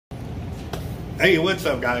Hey, what's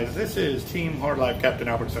up, guys? This is Team Hard Life Captain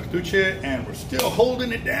Albert Sartucci, and we're still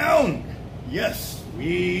holding it down. Yes,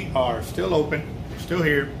 we are still open, we're still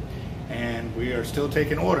here, and we are still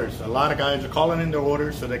taking orders. A lot of guys are calling in their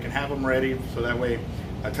orders so they can have them ready, so that way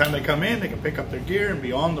by the time they come in, they can pick up their gear and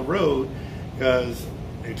be on the road, because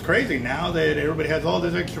it's crazy now that everybody has all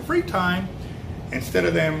this extra free time. Instead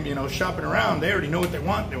of them, shopping around, they already know what they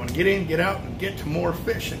want. They want to get in, get out, and get to more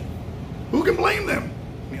fishing. Who can blame them?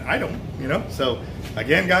 I don't, So,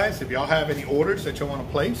 again, guys, if y'all have any orders that you want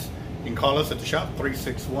to place, you can call us at the shop,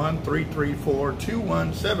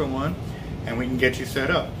 361-334-2171, and we can get you set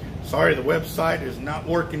up. Sorry, the website is not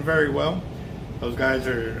working very well. Those guys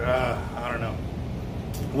are, I don't know.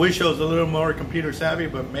 Wish I was a little more computer savvy,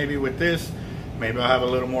 but maybe with this, maybe I'll have a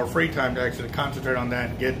little more free time to actually concentrate on that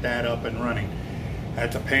and get that up and running.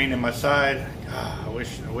 That's a pain in my side. I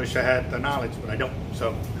wish I had the knowledge, but I don't.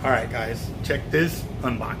 So, all right, guys, check this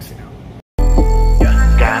unboxing out.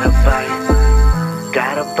 Gotta bite.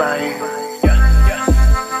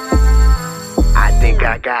 I think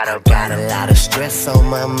I got a lot of stress on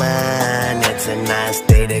my mind. It's a nice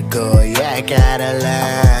day to go. Yeah, I got a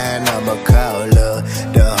line. I'ma call the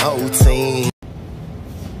whole team.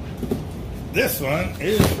 This one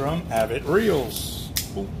is from AVET Reels.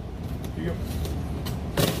 Ooh, here you go.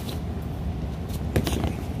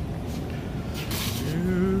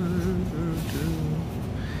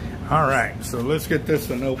 All right, so let's get this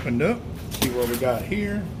one opened up, see what we got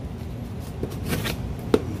here.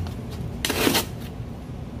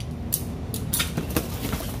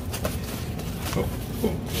 What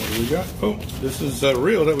do we got? Oh, this is a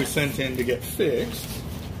reel that we sent in to get fixed.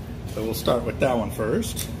 So we'll start with that one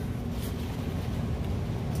first.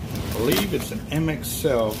 I believe it's an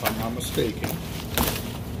MXL, if I'm not mistaken.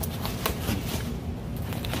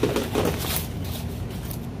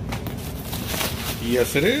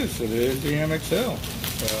 Yes, it is. It is the MXL.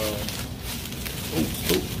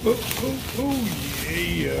 Oh,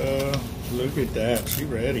 yeah. Look at that. She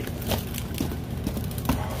ready.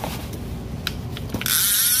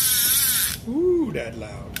 Ooh, that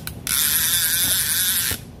loud.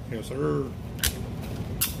 Yes, sir.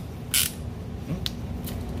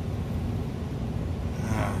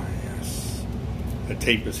 Ah, yes. The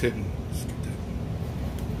tape is hitting. Let's get that.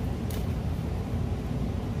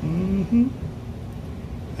 Mm-hmm.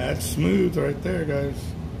 That's smooth right there, guys.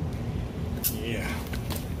 Yeah.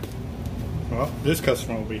 Well, this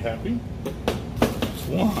customer will be happy. That's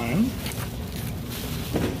one.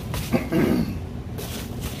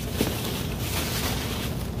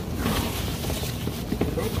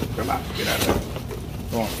 Oh, come on, get out of there.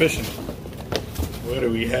 Going fishing. What do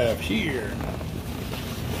we have here?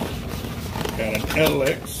 Got an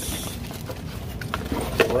Lx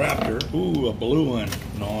Raptor. Ooh, a blue one.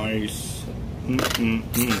 Nice.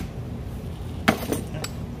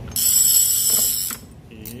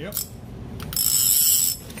 Yep.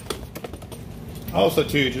 Also,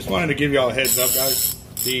 too, just wanted to give y'all a heads up, guys.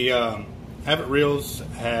 The AVET Reels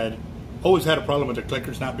always had a problem with their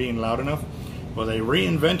clickers not being loud enough. Well, they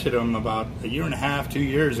reinvented them about a year and a half, 2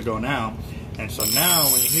 years ago now. And so now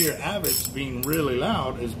when you hear Avets being really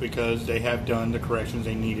loud is because they have done the corrections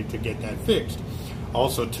they needed to get that fixed.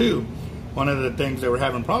 Also, too, one of the things they were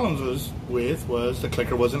having problems with was the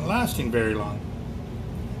clicker wasn't lasting very long.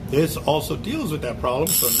 This also deals with that problem,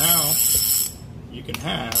 so now you can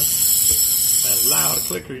have that loud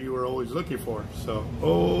clicker you were always looking for. So,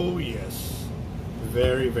 oh yes,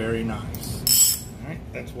 very, very nice. All right,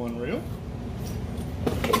 that's one reel.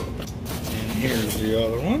 And here's the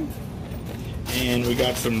other one. And we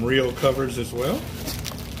got some reel covers as well.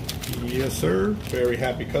 Yes, sir. Very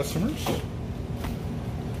happy customers.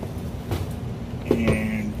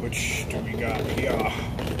 And which do we got here?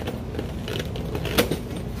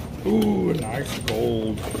 Ooh, nice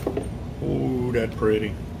gold. Ooh, that's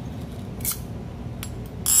pretty.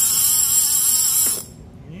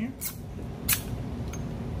 Yeah.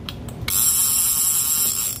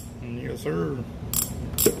 Yes, sir.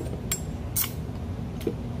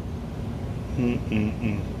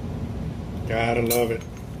 Gotta love it.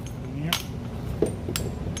 Yep.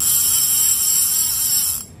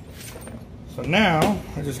 So now,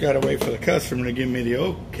 I just gotta wait for the customer to give me the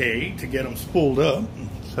okay to get them spooled up.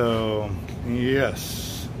 So,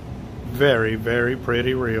 yes, very, very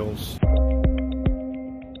pretty reels.